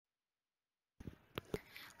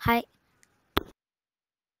Hi,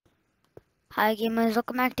 hi gamers,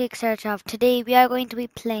 welcome back to Xerechov. Today we are going to be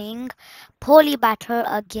playing Polybattle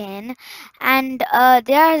again, and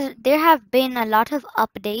there have been a lot of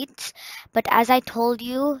updates. But as I told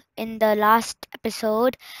you in the last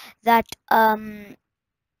episode, that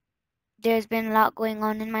there's been a lot going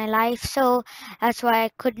on in my life, so that's why I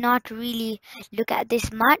could not really look at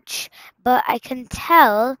this much. But I can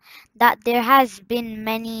tell that there has been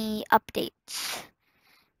many updates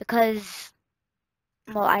because.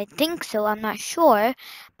 Well, I think so. I'm not sure,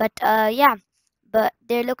 but yeah. But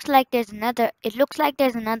it looks like there's another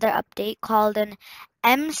update called an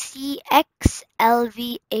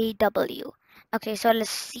MCXLVAW. Okay, so let's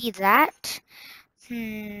see that.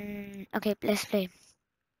 Okay, let's play.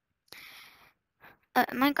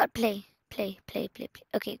 My God, play. Okay,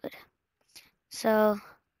 good. So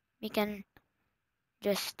we can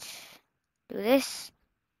just do this.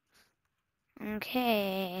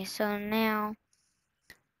 Okay, so now,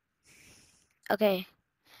 okay.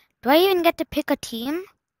 Do I even get to pick a team?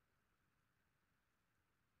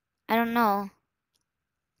 I don't know.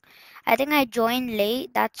 I think I joined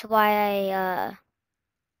late. That's why I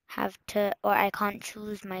have to, or I can't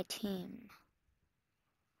choose my team.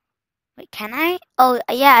 Wait, can I? Oh,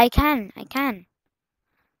 yeah, I can. I can.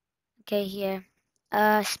 Okay, here.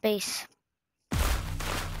 Space.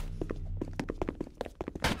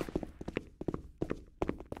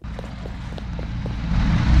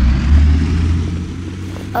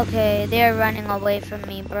 Okay, they're running away from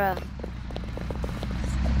me, bruh.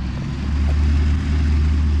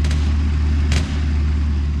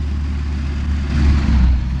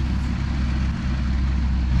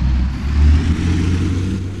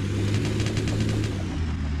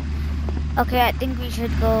 Okay, I think we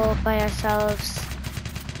should go by ourselves.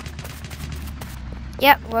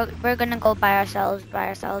 Yep, we're gonna go by ourselves.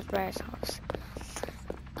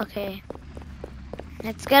 Okay.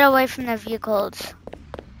 Let's get away from the vehicles.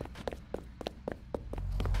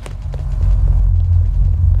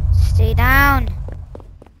 Stay down.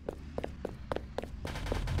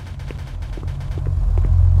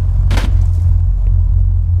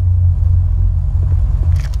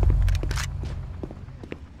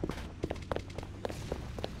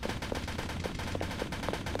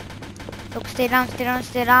 Look, stay down.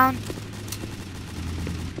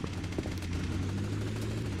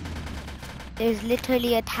 There's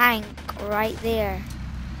literally a tank right there.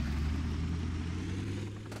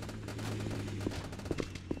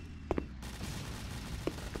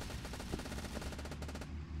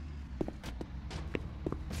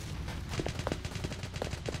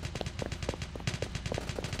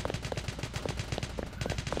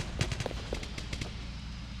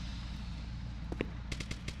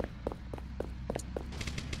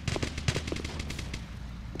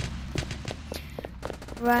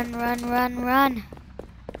 Run.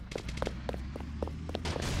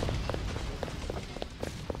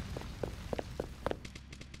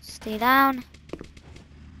 Stay down.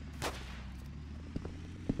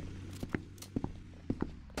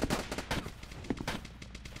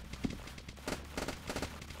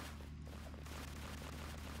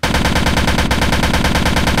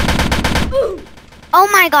 Oh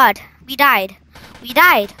my God, we died. We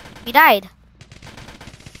died. We died.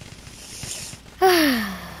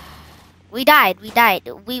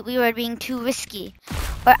 We were being too risky.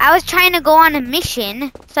 But I was trying to go on a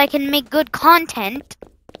mission so I can make good content.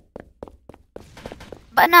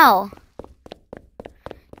 But no.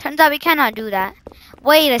 Turns out we cannot do that.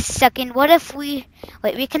 Wait a second. What if we...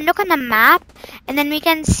 Wait, we can look on the map and then we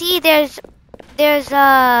can see there's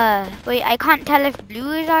wait, I can't tell if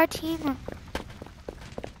blue is our team.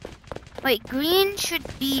 Wait, green should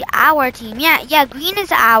be our team. Yeah, green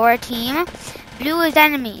is our team. Blue is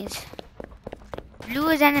enemies.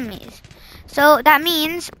 So that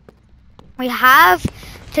means we have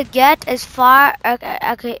to get as far.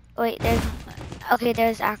 Okay, wait.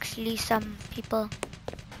 There's actually some people.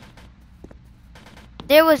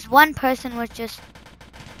 There was one person which just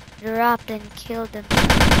dropped and killed them.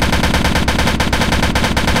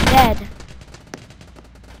 Dead.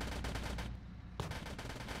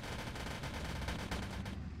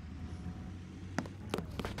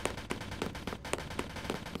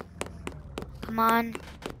 Come on.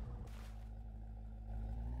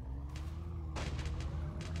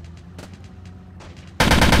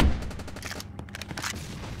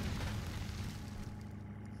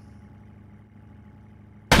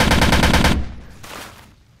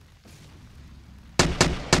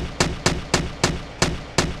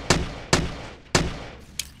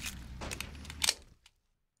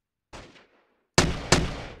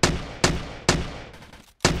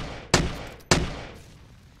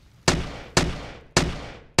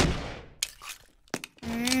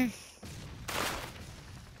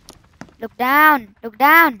 Look down. Look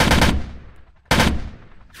down.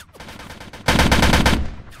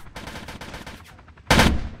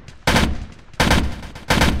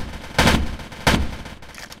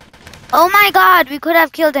 Oh my god, we could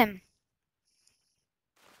have killed him.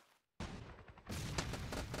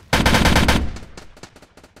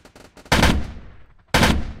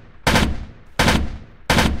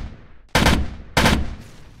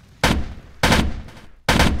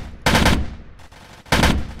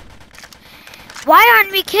 Why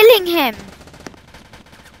aren't we killing him?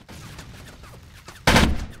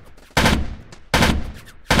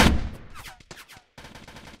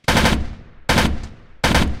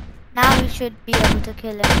 Now we should be able to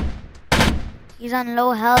kill him. He's on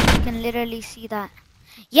low health, you can literally see that.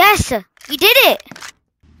 Yes! We did it!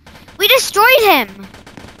 We destroyed him!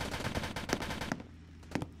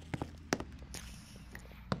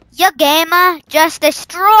 Your gamer just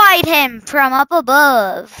destroyed him from up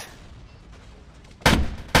above.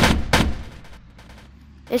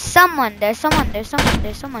 There's someone.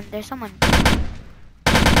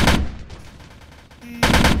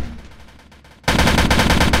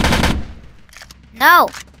 No!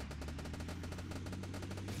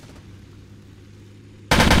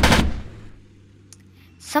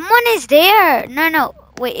 Someone is there! No.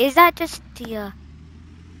 Wait, is that just the...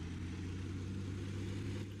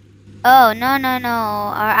 Oh, no.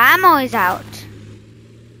 Our ammo is out.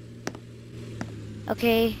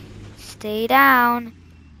 Okay. Stay down.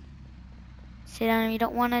 Stay down. You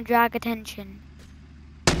don't want to drag attention.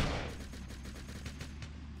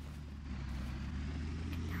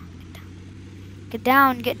 Get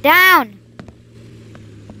down.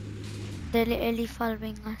 They're literally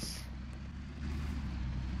following us.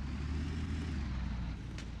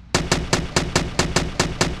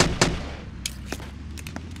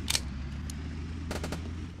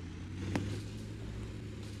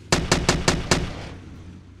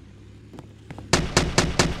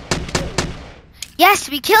 Yes,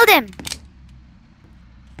 we killed him!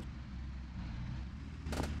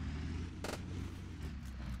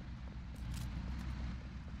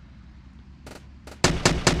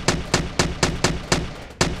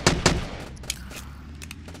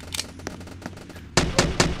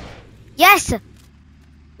 Yes!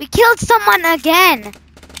 We killed someone again!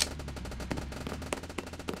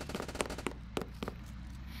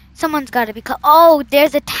 Someone's gotta be oh,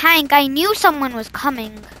 there's a tank. I knew someone was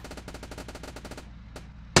coming.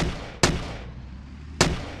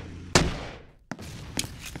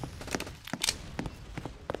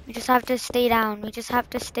 We just have to stay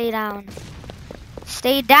down.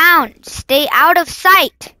 Stay down. Stay out of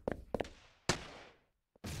sight.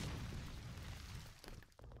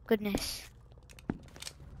 Goodness.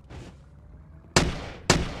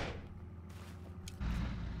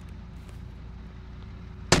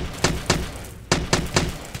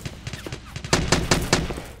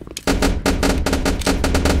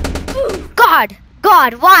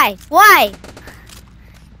 God, why?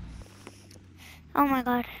 Oh my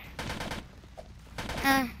god.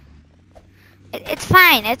 It's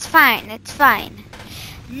fine.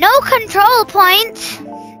 No control points.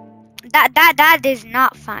 That is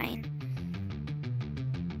not fine.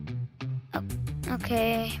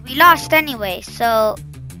 Okay, we lost anyway, so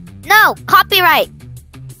no copyright.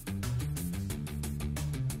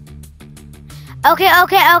 Okay.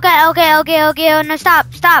 Oh, no,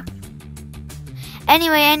 stop.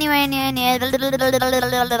 Anyway.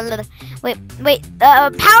 Wait.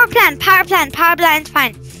 Power plant's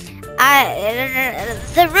fine.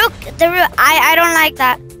 The rook. I don't like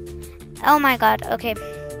that. Oh my god. Okay.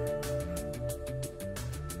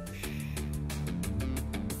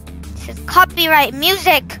 This is copyright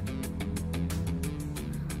music.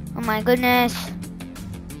 Oh my goodness.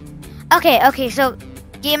 Okay. So,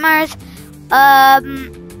 gamers,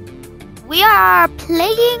 we are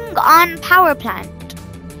playing on power plant.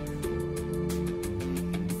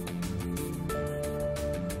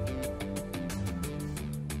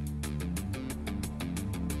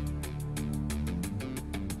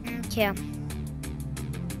 Okay.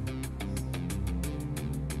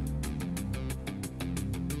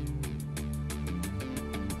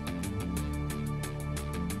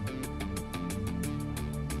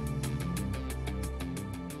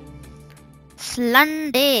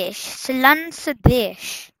 Slundish.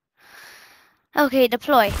 Okay,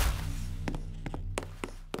 deploy.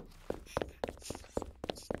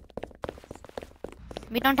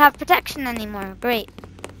 We don't have protection anymore. Great.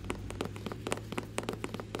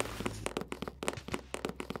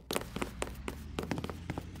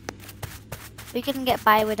 We can get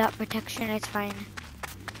by without protection, it's fine.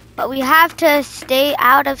 But we have to stay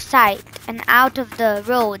out of sight and out of the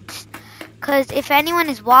roads. Because if anyone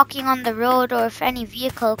is walking on the road or if any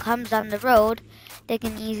vehicle comes on the road, they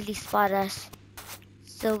can easily spot us.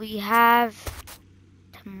 So we have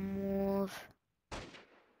to move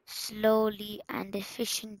slowly and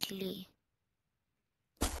efficiently.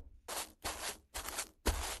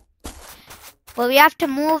 Well, we have to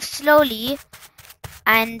move slowly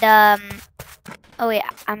and oh wait,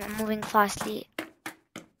 I'm moving fastly.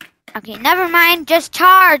 Okay, never mind, just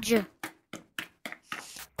charge.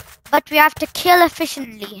 But we have to kill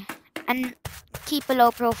efficiently and keep a low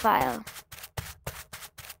profile.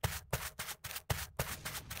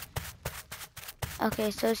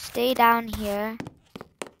 Okay, so stay down here.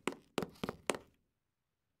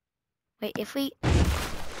 Wait, if we...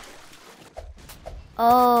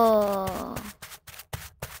 Oh.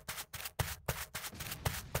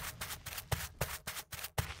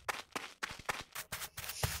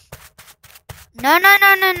 No, no,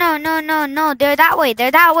 no, no, no, no, no, no. They're that way. They're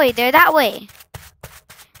that way. They're that way.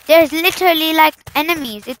 There's literally like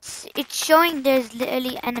enemies. It's showing there's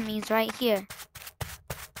literally enemies right here.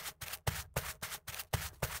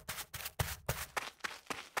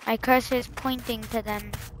 My cursor is pointing to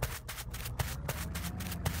them.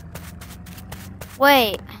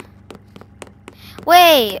 Wait.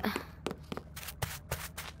 Wait.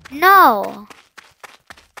 No.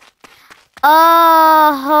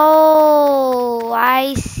 Oh,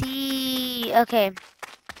 I see. Okay.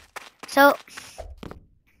 So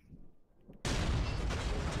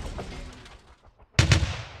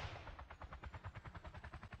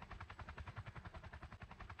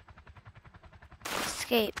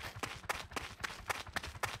escape.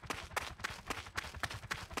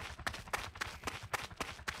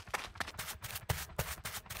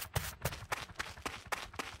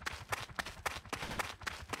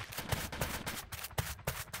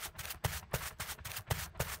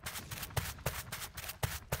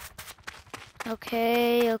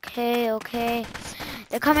 Okay, okay, okay.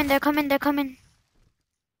 They're coming, they're coming, they're coming.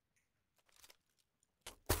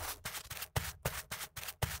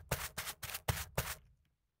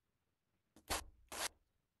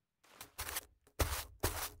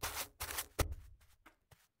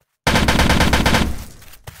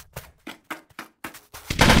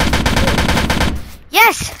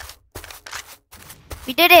 Yes!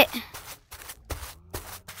 We did it!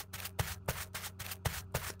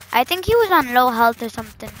 I think he was on low health or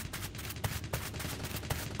something.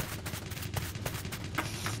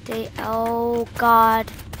 Stay. Oh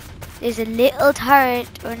god. There's a little turret,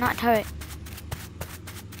 or not turret.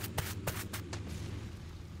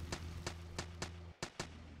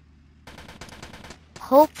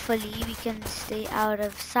 Hopefully we can stay out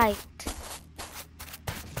of sight.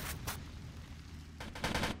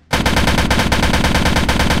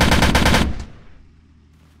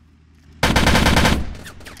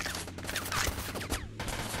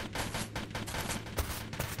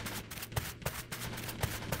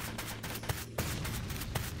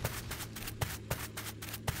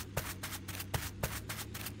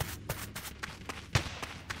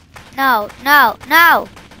 No, no, no!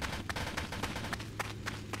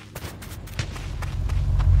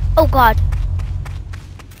 Oh god.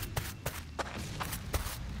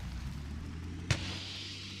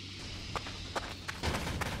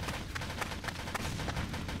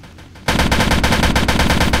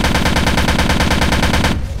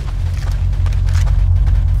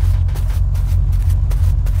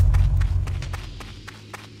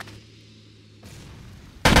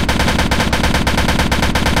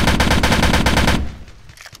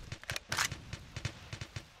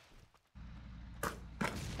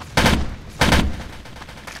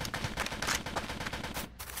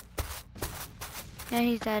 Yeah,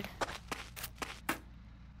 he's dead.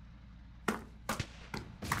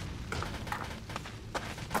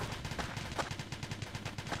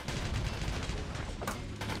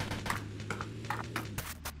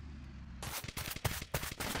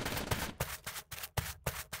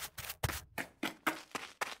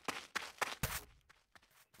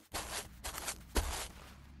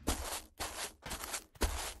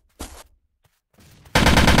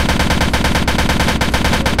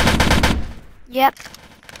 Yep.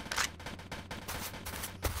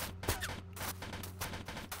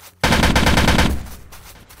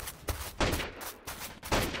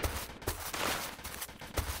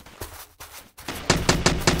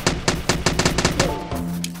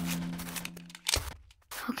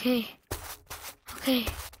 Okay. Okay.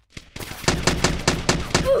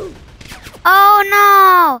 Oh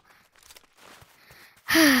no!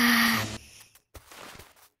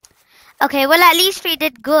 Okay, well at least we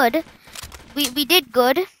did good. We did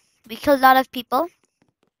good. We killed a lot of people.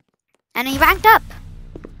 And he ranked up.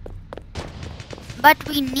 But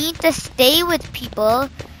we need to stay with people,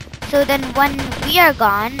 so then when we are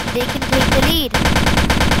gone, they can take the lead.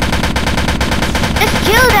 Just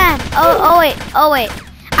kill them! Oh wait.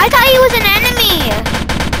 I thought he was an enemy!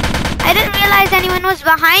 I didn't realize anyone was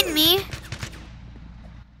behind me.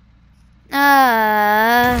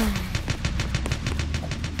 Oh.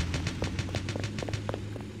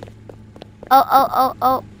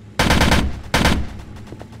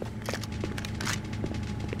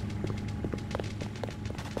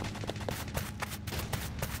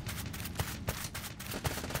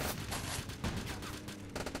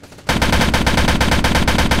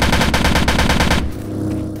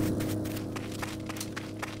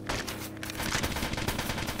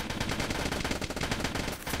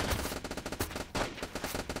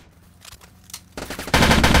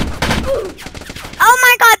 Oh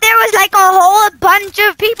my god, there was like a whole bunch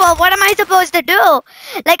of people. What am I supposed to do?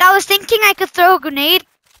 Like, I was thinking I could throw a grenade,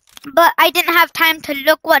 but I didn't have time to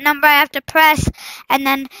look what number I have to press and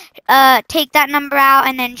then take that number out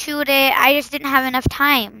and then shoot it. I just didn't have enough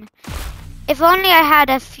time. If only I had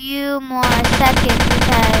a few more seconds,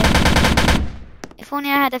 if only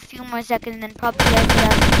I had a few more seconds, then probably I could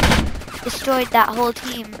have destroyed that whole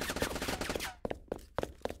team.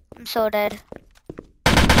 I'm so dead.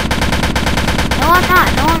 No, I'm not.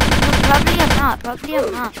 No, probably I'm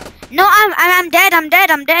not. No, I'm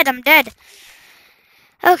dead.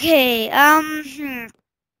 Okay,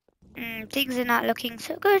 things are not looking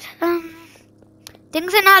so good.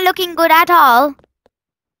 Things are not looking good at all.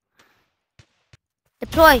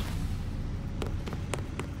 Deploy.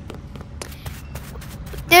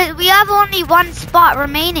 We have only one spot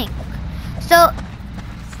remaining. So,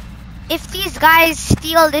 if these guys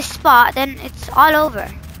steal this spot, then it's all over.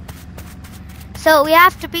 So we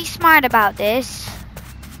have to be smart about this.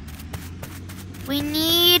 We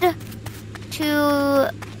need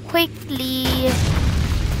to quickly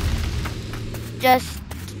just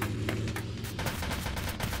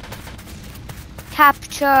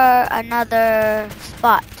capture another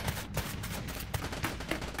spot.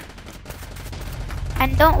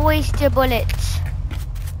 And don't waste your bullets.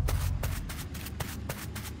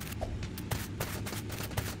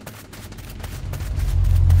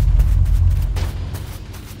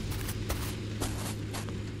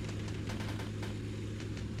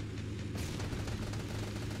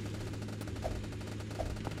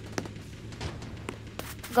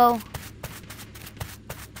 Go.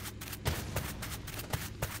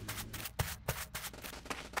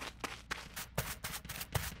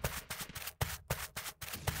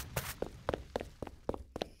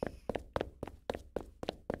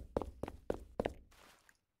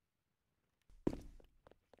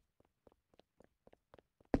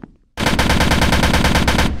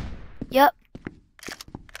 Yep.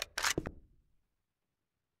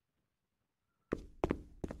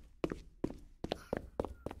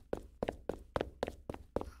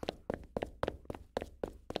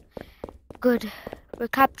 Good. We're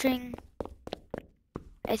capturing,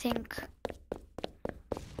 I think.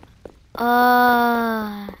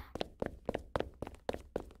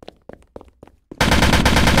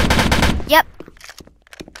 Yep.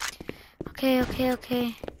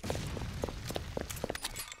 Okay.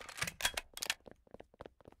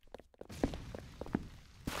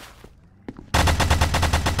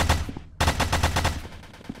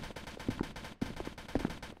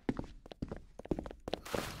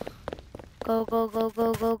 Go.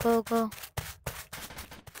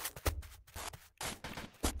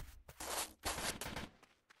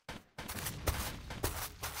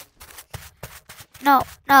 No.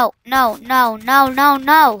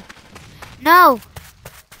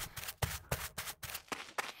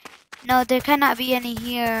 No, there cannot be any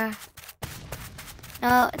here.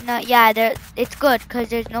 No, yeah, it's good because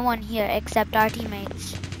there's no one here except our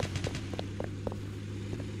teammates.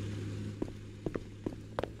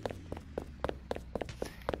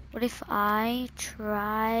 What if I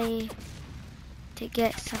try to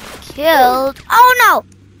get some killed? Oh no!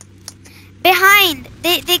 Behind!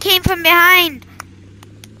 They came from behind.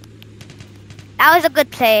 That was a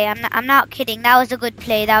good play. I'm not kidding. That was a good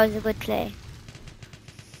play.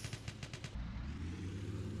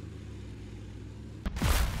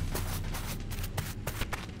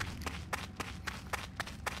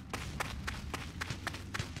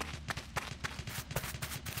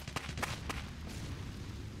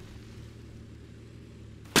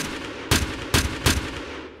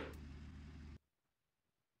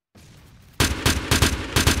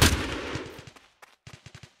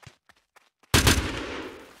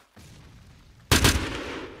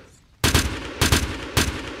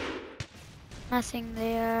 Nothing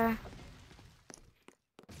there.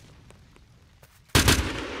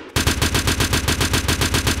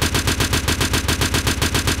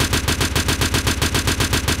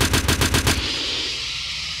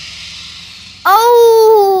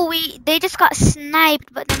 got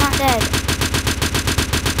sniped, but they're not dead.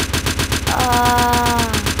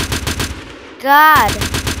 God.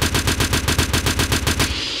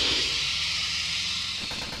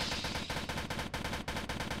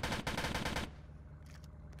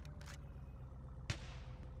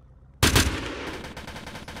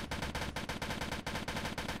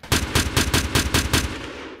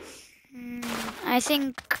 I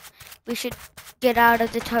think we should get out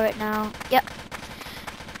of the turret now. Yep.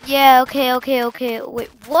 Yeah, okay. Wait,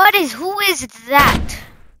 who is that?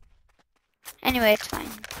 Anyway, it's fine.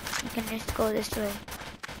 We can just go this way.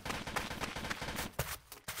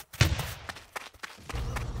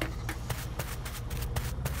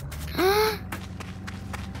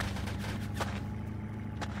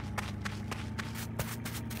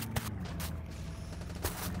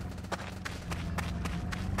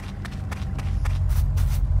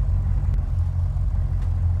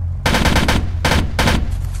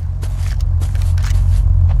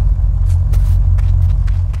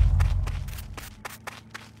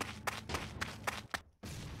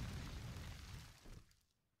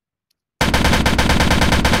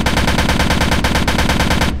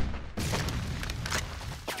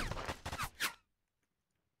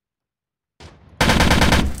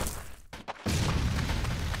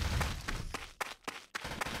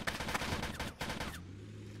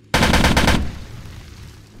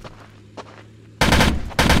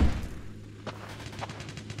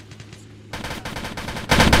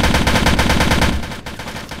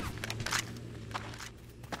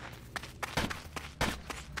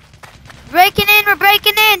 Breaking in, we're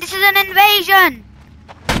breaking in. This is an invasion.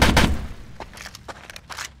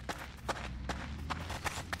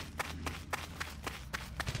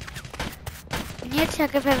 We need to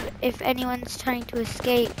check if anyone's trying to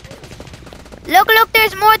escape. Look,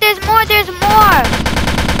 there's more. There's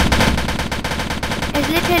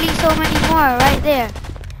literally so many more right there.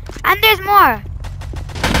 And there's more.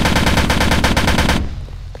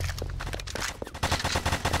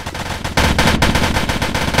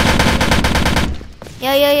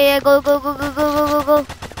 Yeah. Go.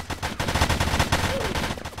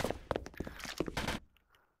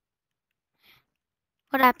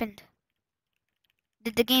 What happened?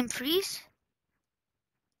 Did the game freeze?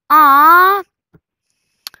 Ah.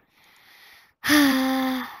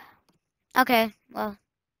 Okay, well,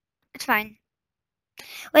 it's fine.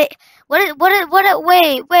 Wait, wait.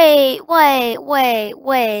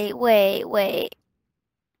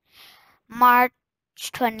 March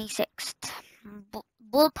 26th.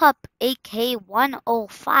 Bullpup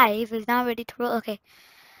AK-105 is now ready to roll. Okay.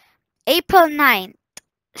 April 9th.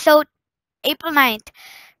 So, April 9th.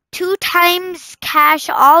 2 times cash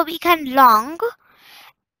all weekend long.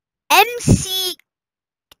 MCX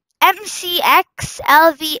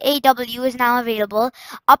LVAW is now available.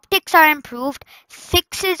 Optics are improved.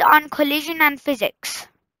 Fixes on collision and physics.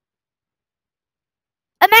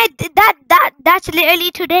 I mean, that's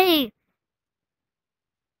literally today.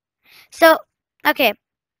 So, okay.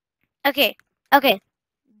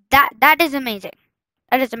 That is amazing.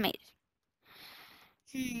 That is amazing.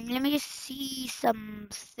 Let me just see some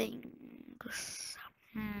things.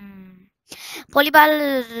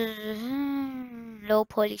 Polybattle low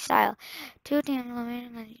poly style.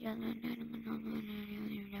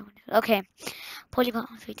 Okay.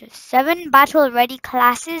 Polybattle features 7 battle ready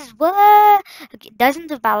classes. What? Okay,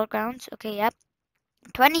 dozens of battlegrounds. Okay, yep.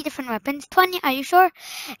 20 different weapons. 20, are you sure?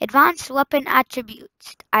 Advanced weapon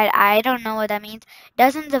attributes. I don't know what that means.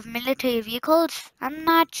 Dozens of military vehicles. I'm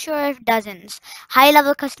not sure if dozens. High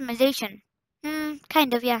level customization.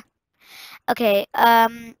 Kind of, yeah. Okay,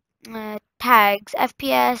 tags.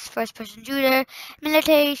 FPS, first person shooter,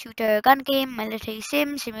 military shooter, gun game, military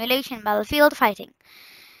sim, simulation, battlefield, fighting.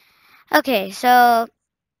 Okay, so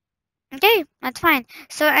okay, that's fine.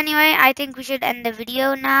 So anyway, I think we should end the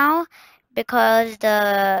video now because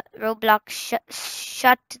the Roblox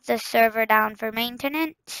shut the server down for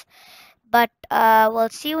maintenance. But we'll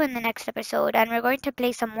see you in the next episode, and we're going to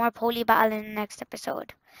play some more Polybattle in the next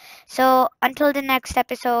episode. So until the next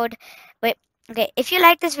episode, wait. Okay, if you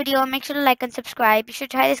like this video, make sure to like and subscribe. You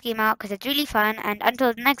should try this game out because it's really fun. And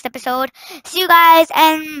until the next episode, see you guys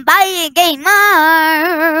and bye, gamers!